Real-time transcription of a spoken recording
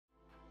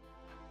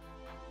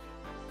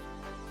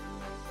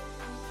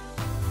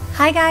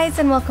Hi guys,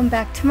 and welcome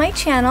back to my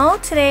channel.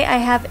 Today I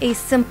have a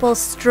simple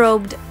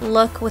strobed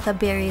look with a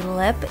berry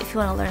lip. If you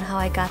want to learn how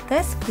I got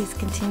this, please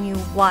continue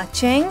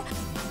watching.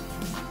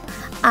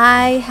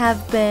 I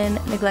have been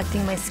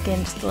neglecting my skin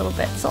just a little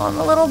bit, so I'm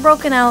a little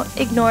broken out.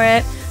 Ignore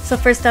it. So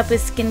first up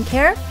is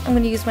skincare. I'm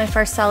going to use my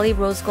Farsali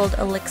Rose Gold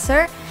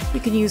Elixir.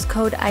 You can use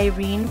code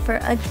IRENE for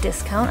a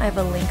discount. I have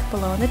a link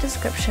below in the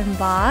description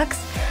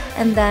box.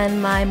 And then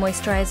my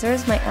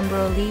moisturizers, my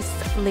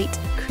Embryolisse Late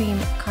Cream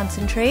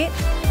Concentrate.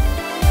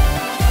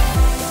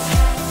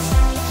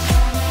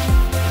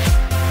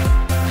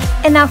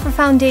 And now for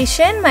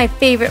foundation. My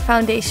favorite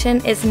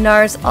foundation is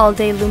NARS All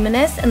Day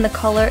Luminous and the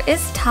color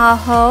is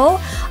Tahoe.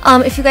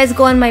 If you guys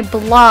go on my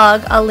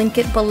blog, I'll link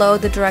it below,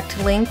 the direct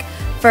link.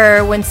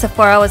 For when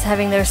Sephora was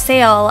having their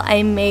sale,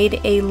 I made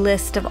a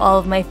list of all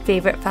of my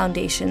favorite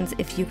foundations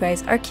if you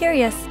guys are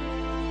curious.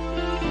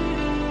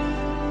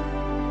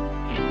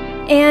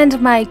 And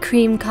my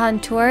cream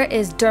contour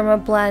is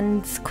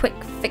Dermablend's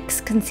Quick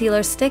Fix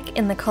Concealer Stick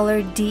in the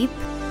color Deep.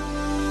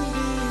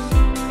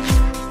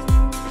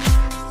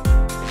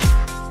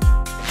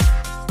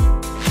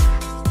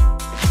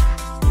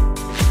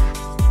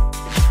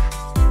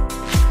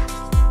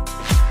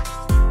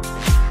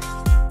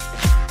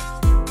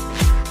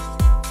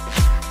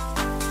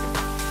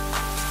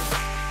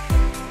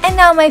 And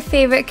now my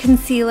favorite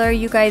concealer,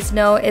 you guys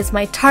know, is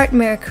my Tarte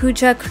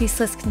Maracuja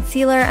Creaseless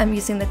Concealer. I'm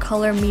using the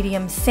color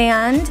Medium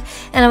Sand,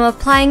 and I'm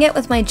applying it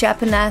with my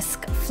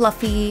Japanesque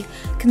Fluffy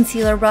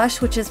Concealer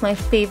Brush, which is my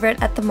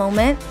favorite at the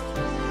moment.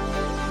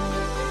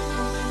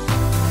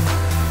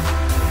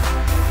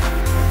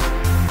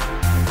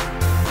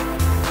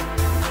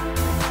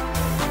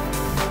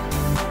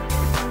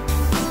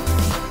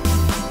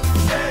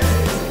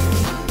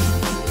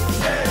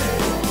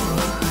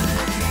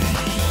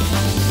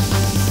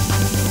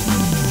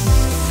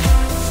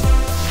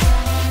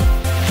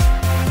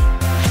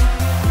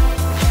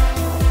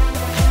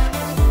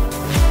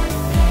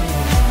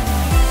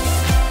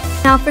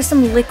 Now for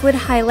some liquid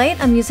highlight,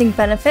 I'm using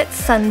Benefit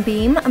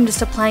Sunbeam. I'm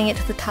just applying it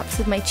to the tops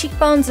of my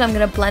cheekbones and I'm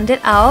going to blend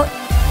it out.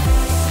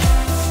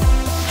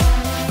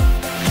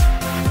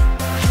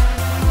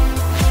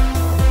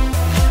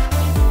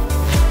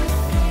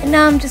 And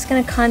now I'm just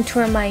going to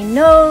contour my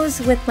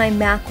nose with my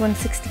MAC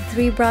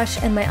 163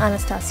 brush and my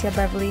Anastasia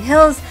Beverly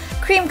Hills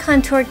Cream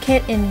Contour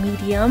Kit in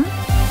medium.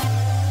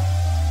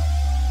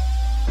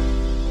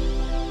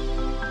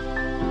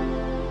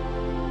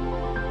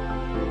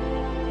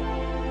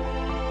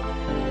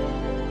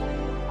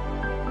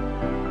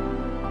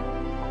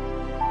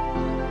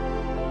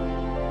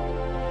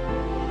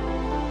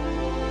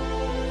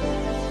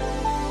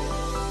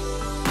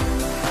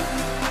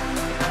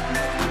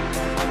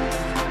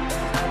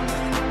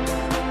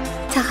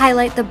 To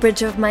highlight the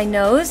bridge of my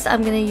nose,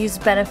 I'm going to use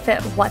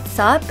Benefit What's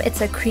Up.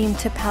 It's a cream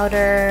to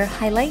powder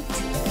highlight.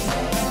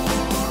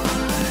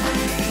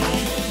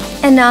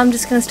 And now I'm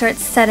just going to start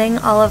setting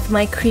all of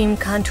my cream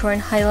contour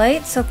and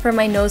highlight. So for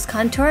my nose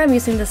contour, I'm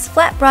using this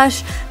flat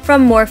brush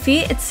from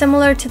Morphe. It's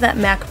similar to that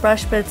MAC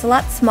brush, but it's a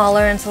lot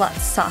smaller and it's a lot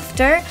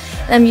softer.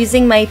 And I'm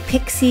using my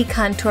Pixie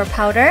contour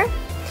powder.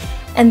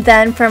 And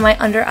then for my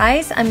under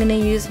eyes, I'm going to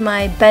use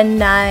my Ben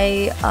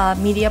Nye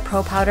Media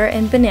Pro Powder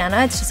in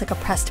Banana. It's just like a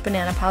pressed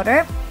banana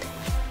powder.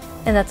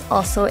 And that's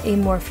also a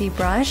Morphe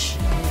brush.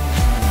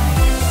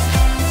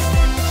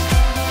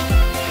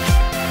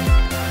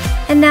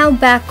 And now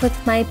back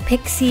with my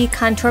Pixie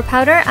contour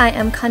powder, I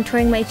am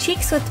contouring my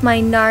cheeks with my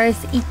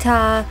NARS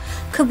Ita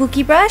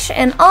Kabuki brush.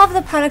 And all of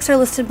the products are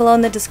listed below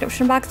in the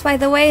description box, by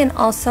the way, and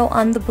also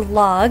on the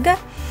blog.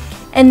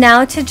 And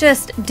now to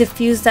just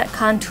diffuse that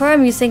contour,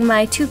 I'm using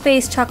my Too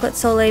Faced Chocolate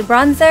Soleil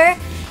bronzer,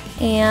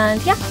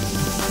 and yeah.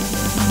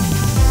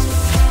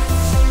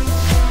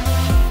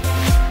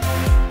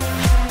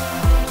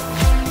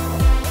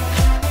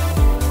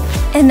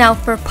 And now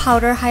for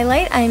powder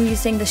highlight, I am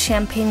using the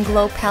Champagne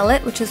Glow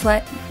palette, which is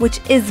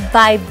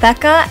by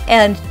Becca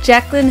and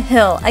Jaclyn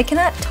Hill. I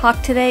cannot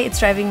talk today, it's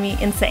driving me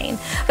insane.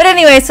 But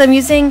anyway, so I'm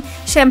using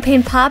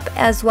Champagne Pop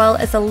as well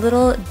as a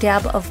little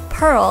dab of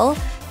Pearl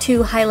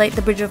to highlight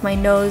the bridge of my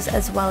nose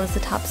as well as the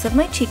tops of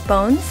my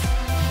cheekbones.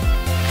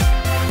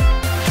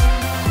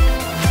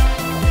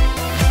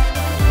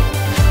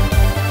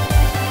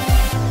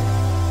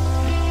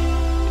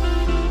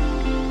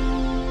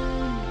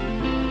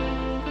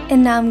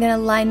 And now I'm going to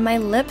line my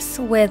lips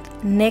with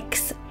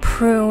NYX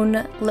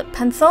Prune Lip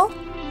Pencil.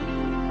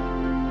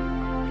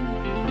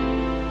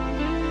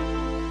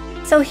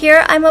 So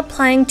here I'm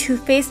applying Too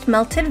Faced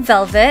Melted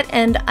Velvet,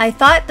 and I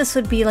thought this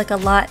would be like a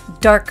lot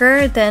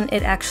darker than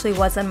it actually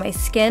was on my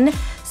skin.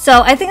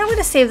 So I think I'm going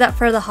to save that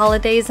for the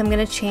holidays. I'm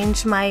going to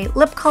change my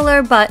lip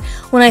color, but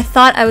when I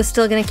thought I was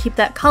still going to keep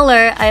that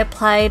color, I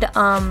applied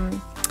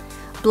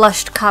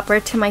blushed copper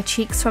to my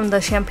cheeks from the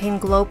Champagne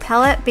Glow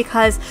palette,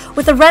 because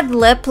with a red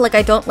lip, like,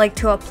 I don't like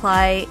to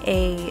apply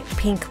a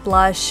pink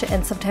blush,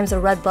 and sometimes a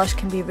red blush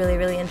can be really,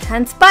 really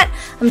intense. But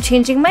I'm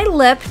changing my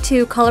lip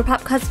to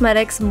ColourPop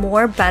Cosmetics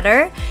More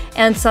Better,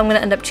 and so I'm going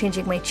to end up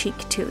changing my cheek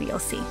too, you'll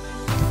see.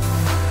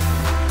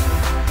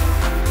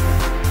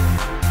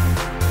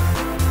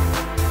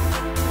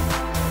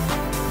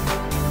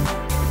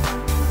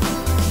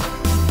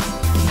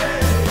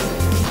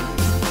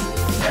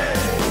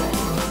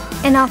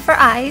 And now for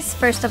eyes,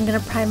 first I'm going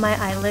to prime my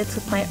eyelids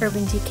with my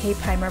Urban Decay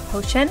Primer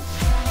Potion.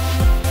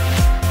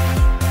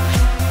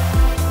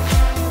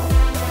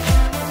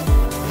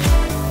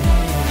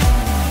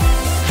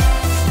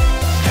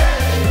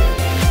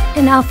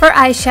 And now for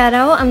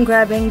eyeshadow, I'm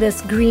grabbing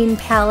this green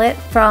palette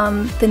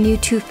from the new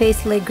Too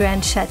Faced Le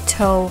Grand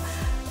Chateau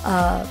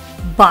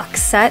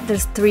box set.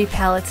 There's 3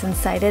 palettes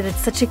inside it. It's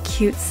such a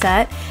cute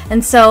set.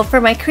 And so for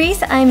my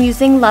crease, I'm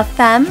using La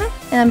Femme,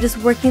 and I'm just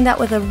working that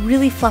with a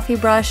really fluffy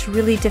brush,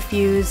 really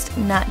diffused,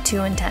 not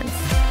too intense.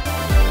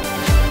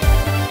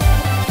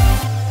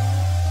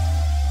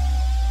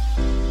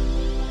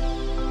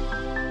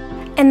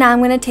 And now I'm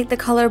going to take the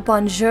color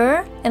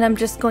Bonjour, and I'm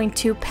just going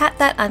to pat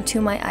that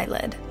onto my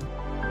eyelid.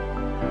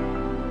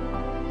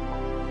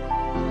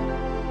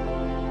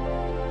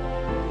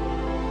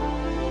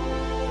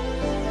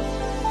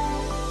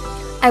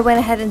 I went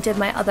ahead and did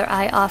my other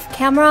eye off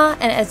camera,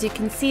 and as you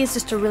can see, it's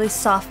just a really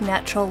soft,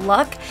 natural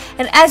look.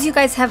 And as you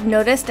guys have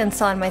noticed and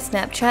saw on my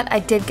Snapchat,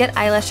 I did get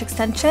eyelash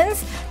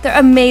extensions. They're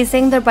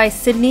amazing. They're by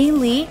Sydney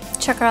Lee.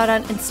 Check her out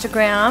on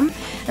Instagram.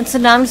 And so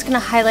now I'm just going to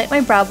highlight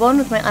my brow bone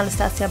with my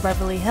Anastasia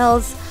Beverly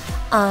Hills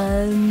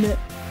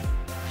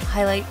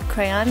highlight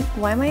crayon.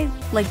 Why am I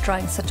like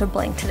drawing such a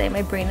blank today?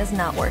 My brain is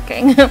not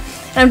working. And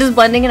I'm just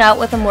blending it out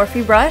with a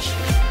Morphe brush.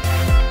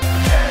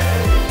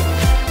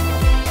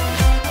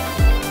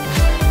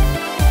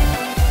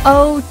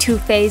 Oh, Too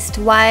Faced,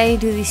 why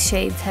do these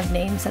shades have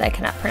names that I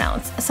cannot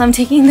pronounce? So I'm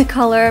taking the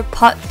color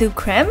Pot du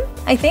Creme,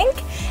 I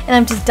think, and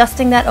I'm just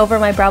dusting that over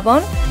my brow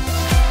bone.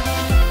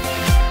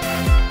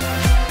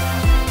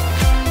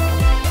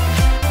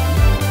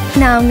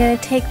 Now I'm going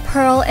to take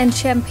Pearl and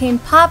Champagne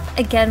Pop,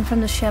 again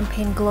from the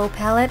Champagne Glow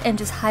palette, and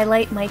just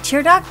highlight my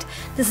tear duct.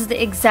 This is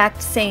the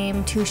exact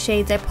same 2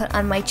 shades I put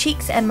on my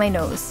cheeks and my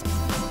nose.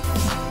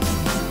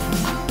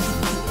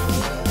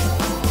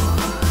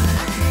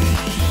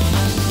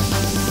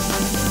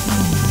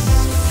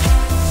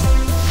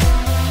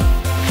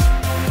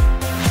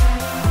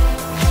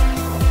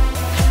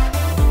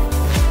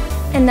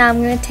 And now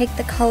I'm going to take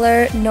the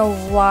color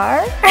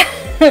Noir.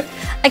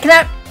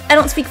 I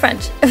don't speak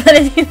French, but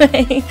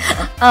anyway,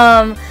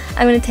 I'm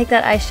going to take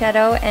that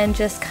eyeshadow and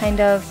just kind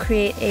of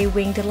create a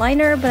winged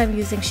liner, but I'm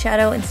using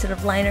shadow instead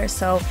of liner,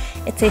 so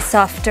it's a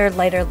softer,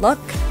 lighter look.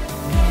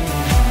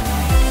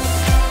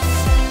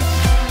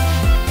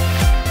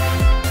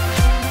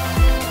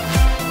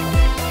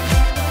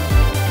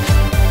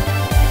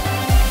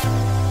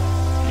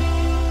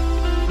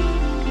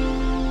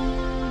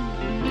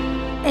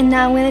 And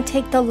now I'm going to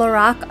take the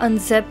Lorac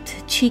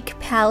Unzipped Cheek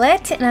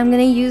Palette, and I'm going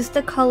to use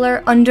the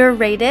color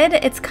Underrated.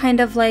 It's kind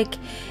of like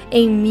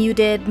a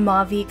muted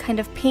mauve-y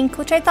kind of pink,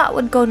 which I thought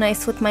would go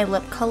nice with my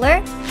lip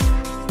color.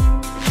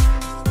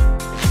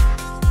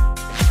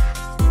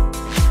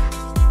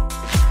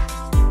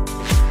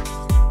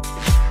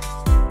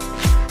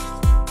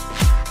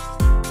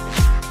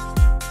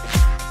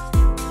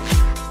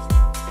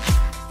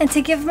 And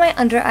to give my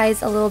under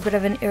eyes a little bit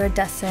of an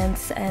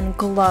iridescence and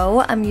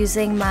glow, I'm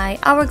using my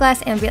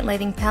Hourglass Ambient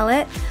Lighting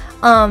palette.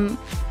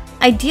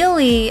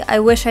 Ideally, I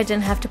wish I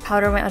didn't have to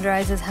powder my under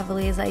eyes as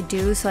heavily as I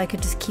do, so I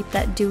could just keep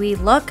that dewy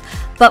look,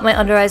 but my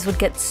under eyes would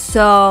get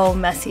so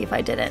messy if I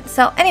didn't.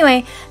 So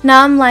anyway,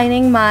 now I'm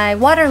lining my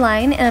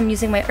waterline, and I'm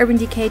using my Urban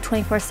Decay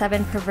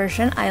 24/7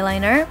 Perversion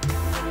eyeliner.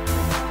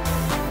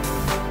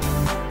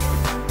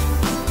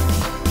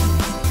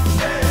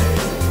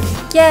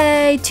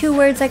 Yay, 2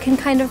 words I can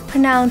kind of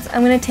pronounce.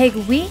 I'm going to take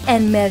oui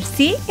and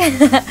merci,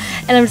 and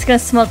I'm just going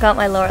to smoke out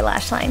my lower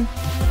lash line.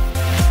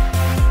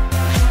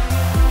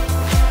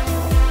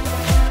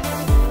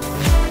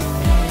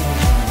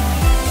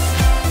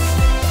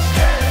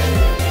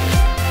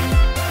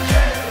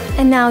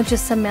 And now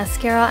just some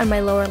mascara on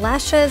my lower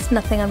lashes,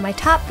 nothing on my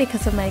top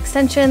because of my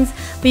extensions,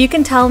 but you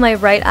can tell my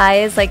right eye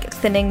is like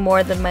thinning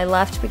more than my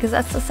left because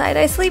that's the side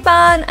I sleep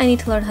on. I need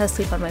to learn how to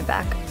sleep on my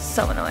back.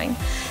 So annoying.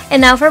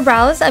 And now for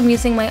brows, I'm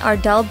using my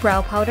Ardell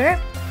brow powder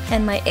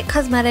and my IT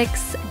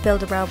Cosmetics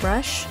Build-A-Brow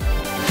brush.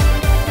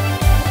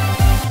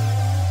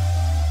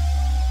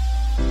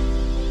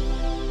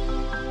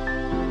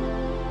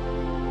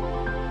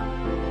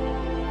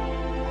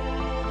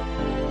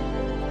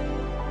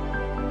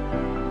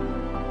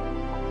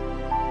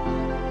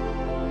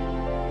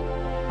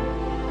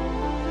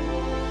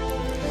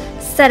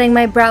 Setting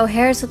my brow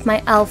hairs with my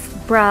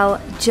e.l.f.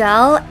 brow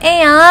gel,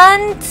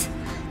 and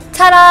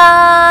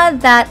ta-da!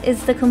 That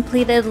is the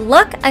completed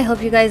look. I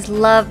hope you guys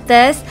love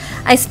this.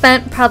 I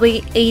spent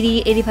probably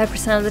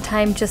 80-85% of the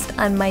time just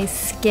on my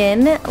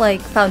skin, like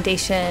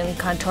foundation,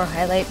 contour,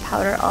 highlight,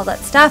 powder, all that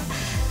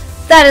stuff.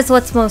 That is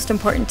what's most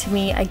important to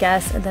me, I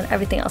guess, and then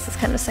everything else is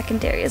kind of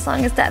secondary as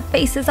long as that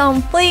face is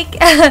on fleek.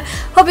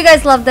 Hope you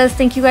guys love this.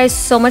 Thank you guys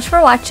so much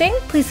for watching.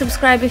 Please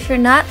subscribe if you're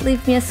not.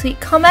 Leave me a sweet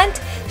comment.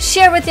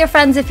 Share with your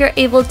friends if you're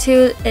able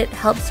to. It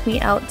helps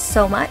me out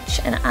so much,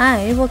 and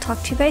I will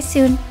talk to you guys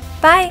soon.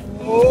 Bye!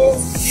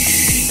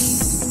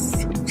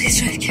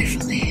 Please drive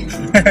carefully.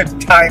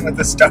 Time with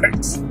the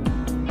starts.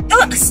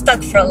 Oh,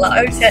 stuck for a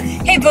lot.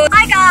 Hey, boo.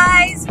 Hi,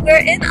 guys! We're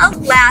in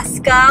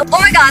Alaska. Oh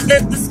my god,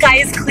 the sky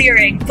is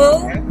clearing.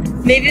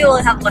 Boom. Maybe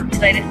we'll have luck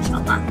tonight,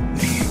 inshallah.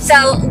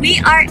 So we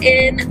are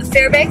in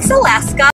Fairbanks, Alaska.